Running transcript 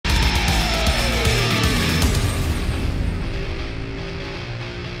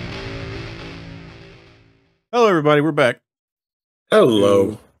Hello, everybody. We're back.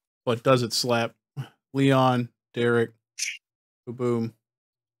 Hello. What does it slap? Leon, Derek, boom,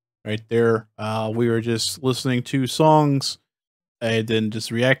 right there. We were just listening to songs and then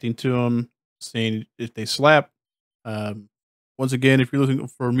just reacting to them, saying if they slap. Um, Once again, if you're looking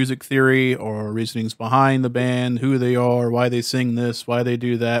for music theory or reasonings behind the band, who they are, why they sing this, why they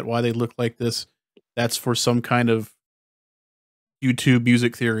do that, why they look like this, that's for some kind of YouTube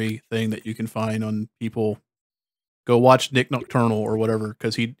music theory thing that you can find on people. Go watch Nick Nocturnal or whatever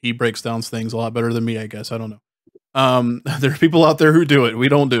because he breaks down things a lot better than me. I guess I don't know. There are people out there who do it. We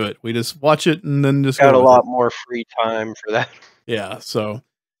don't do it. We just watch it and then just Got go a with lot it. more free time for that. Yeah. So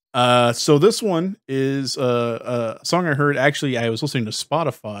this one is a song I heard. Actually, I was listening to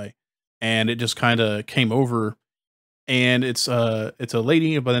Spotify, and it just kind of came over, and it's a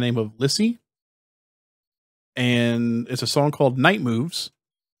lady by the name of Lissie, and it's a song called "Night Moves,"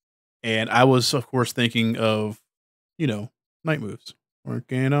 and I was of course thinking of Night Moves.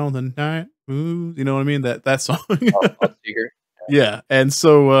 Working on the night moves. You know what I mean? That song. I'll see here. Yeah. And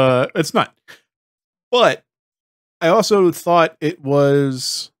so it's not. But I also thought it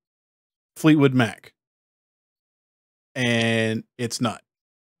was Fleetwood Mac. And it's not.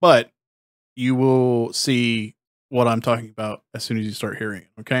 But you will see what I'm talking about as soon as you start hearing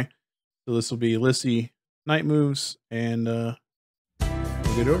it. Okay. So this will be Lissie, Night Moves, and we'll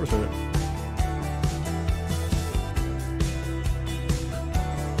get over to it.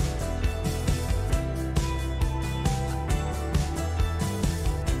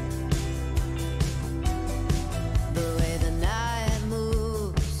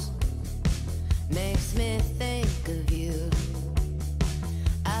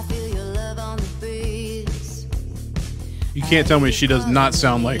 You can't tell me she does not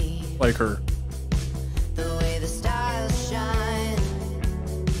sound like her.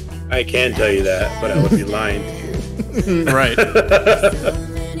 I can tell you that, but I would be lying to you. Right.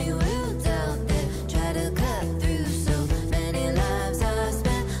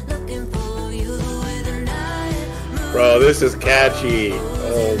 Bro, this is catchy.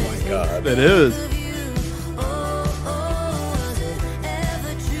 Oh my god. It is.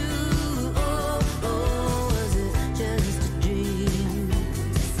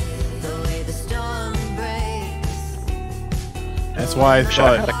 That's why I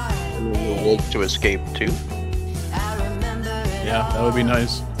thought a wolf to escape too. Yeah, that would be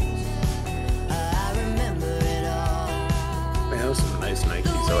nice. Man, those are nice Nikes.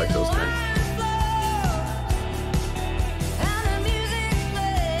 I like those kind.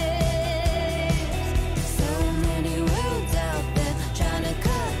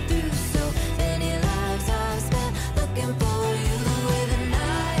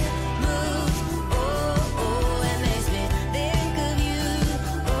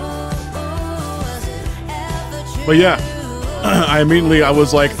 But yeah, I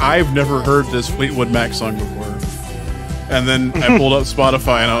was like, I've never heard this Fleetwood Mac song before. And then I pulled up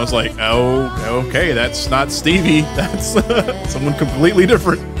Spotify and I was like, oh, okay, that's not Stevie. That's someone completely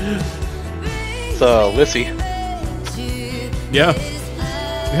different. It's Lissie. Yeah.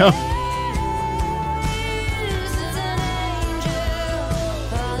 Yeah.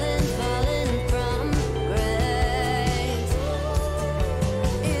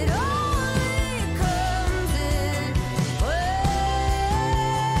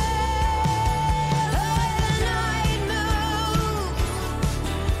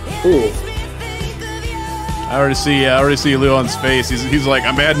 Cool. I already see Leon's face. He's like,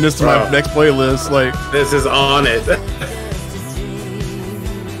 I'm adding this to my next playlist. Like, this is on it.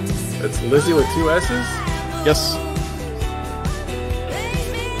 It's Lissie with 2 S's? Yes.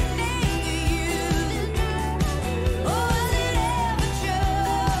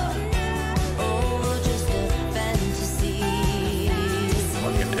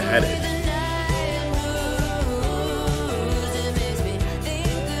 Fucking add it.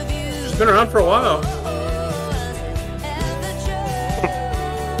 She's been around for a while.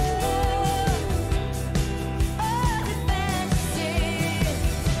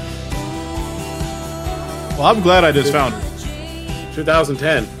 Well, I'm glad I just found her.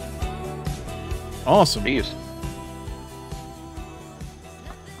 2010. Awesome. Jeez.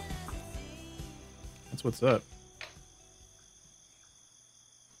 That's what's up.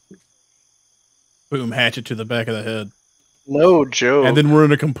 Boom, hatchet to the back of the head. No joke. And then we're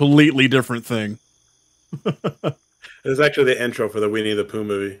in a completely different thing. This is actually the intro for the Winnie the Pooh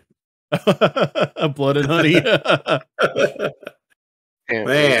movie. Blood and Honey.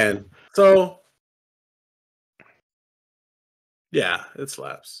 Man. So, yeah, it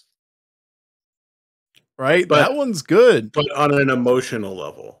slaps. Right? But- that one's good. But on an emotional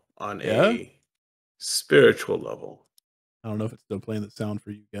level. On Yeah? a Spiritual level. I don't know if it's still playing the sound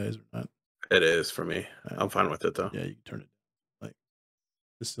for you guys or not. It is for me. I'm fine with it though. Yeah, you can turn it like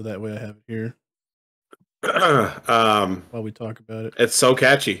just so that way I have it here while we talk about it. It's so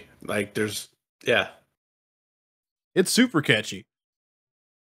catchy. Like It's super catchy.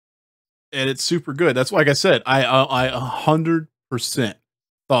 And it's super good. That's like I said, I 100%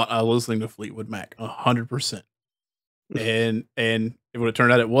 thought I was listening to Fleetwood Mac. 100%. And when it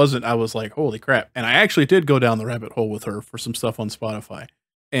turned out it wasn't, I was like, holy crap. And I actually did go down the rabbit hole with her for some stuff on Spotify.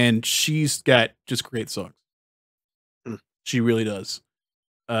 And she's got just great songs. She really does.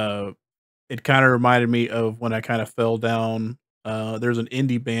 It kind of reminded me of when I kind of fell down. There's an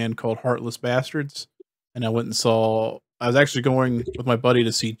indie band called Heartless Bastards. And I went and saw, I was actually going with my buddy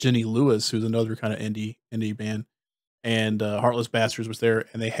to see Jenny Lewis, who's another kind of indie band. And Heartless Bastards was there,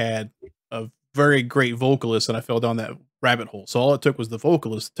 and they had a very great vocalist, and I fell down that rabbit hole. So all it took was the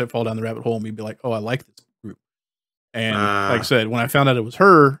vocalist to fall down the rabbit hole and me be like, oh, I like this group. And like I said, when I found out it was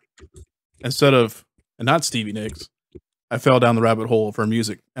her, instead of, and not Stevie Nicks, I fell down the rabbit hole of her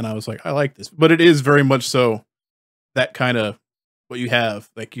music, and I was like, I like this. But it is very much so that kind of what you have.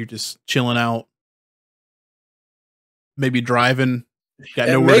 Like, you're just chilling out, maybe driving, got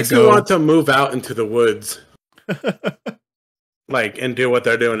nowhere to go. It makes me want to move out into the woods. Like, and do what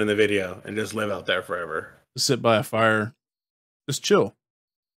they're doing in the video and just live out there forever. Just sit by a fire. Just chill.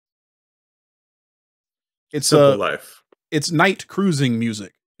 It's simple life. It's night cruising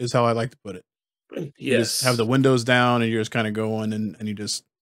music is how I like to put it. Yes. You just have the windows down and you're just kind of going and you just.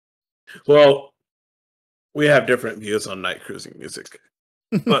 Well, we have different views on night cruising music,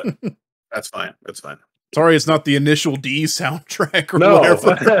 but that's fine. That's fine. Sorry, it's not the Initial D soundtrack or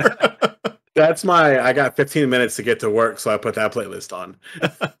whatever. That's I got 15 minutes to get to work, so I put that playlist on.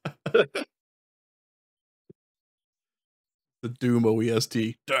 The Doom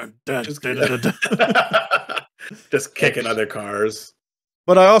OEST. Dun, dun, just, dun, dun, dun, dun. Just kicking other cars.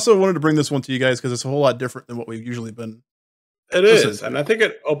 But I also wanted to bring this one to you guys because it's a whole lot different than what we've usually been. It is, and I think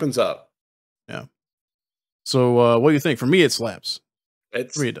it opens up. Yeah. So what do you think? For me, it slaps.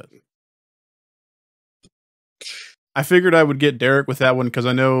 For me, it does. I figured I would get Derek with that one because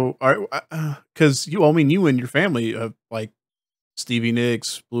I know, because you and your family have like Stevie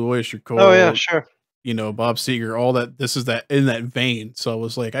Nicks, Blue Oyster Cult. Oh yeah, sure. You know, Bob Seger, all that. This is that in that vein. So I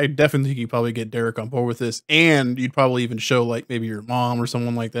was like, I definitely think you probably get Derek on board with this, and you'd probably even show like maybe your mom or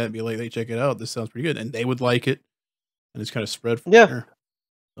someone like that, and be like, "Hey, check it out. This sounds pretty good," and they would like it, and it's kind of spread from there.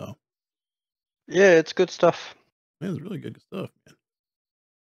 So yeah, it's good stuff. Man, it's really good stuff, man.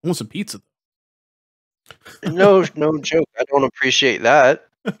 I want some pizza though. No joke. I don't appreciate that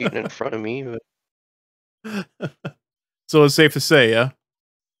eating in front of me. But... So it's safe to say, yeah.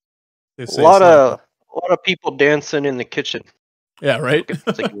 A lot of people dancing in the kitchen. Yeah, right.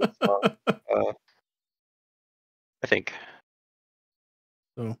 I think.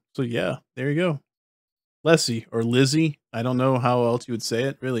 So yeah, there you go. Lissie or Lizzie. I don't know how else you would say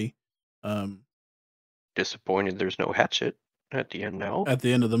it, really. Disappointed there's no hatchet at the end now. At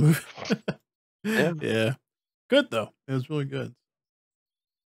the end of the movie. Yeah. Good though. It was really good.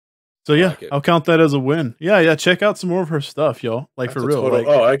 So yeah, I'll count that as a win. Yeah. Check out some more of her stuff, y'all. Like for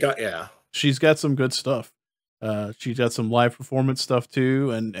real. She's got some good stuff. She's got some live performance stuff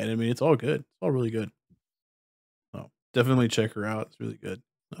too, and I mean it's all good. It's all really good. So definitely check her out. It's really good.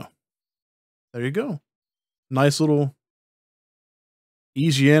 So there you go. Nice little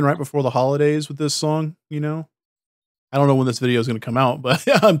ease you in right before the holidays with this song, you know. I don't know when this video is going to come out, but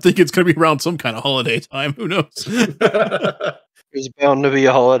I'm thinking it's going to be around some kind of holiday time. Who knows? There's bound to be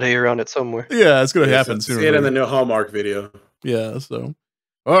a holiday around it somewhere. Yeah, it's going to happen soon. See it in the new Hallmark video. Yeah, so.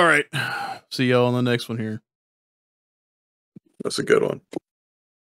 All right. See y'all on the next one here. That's a good one.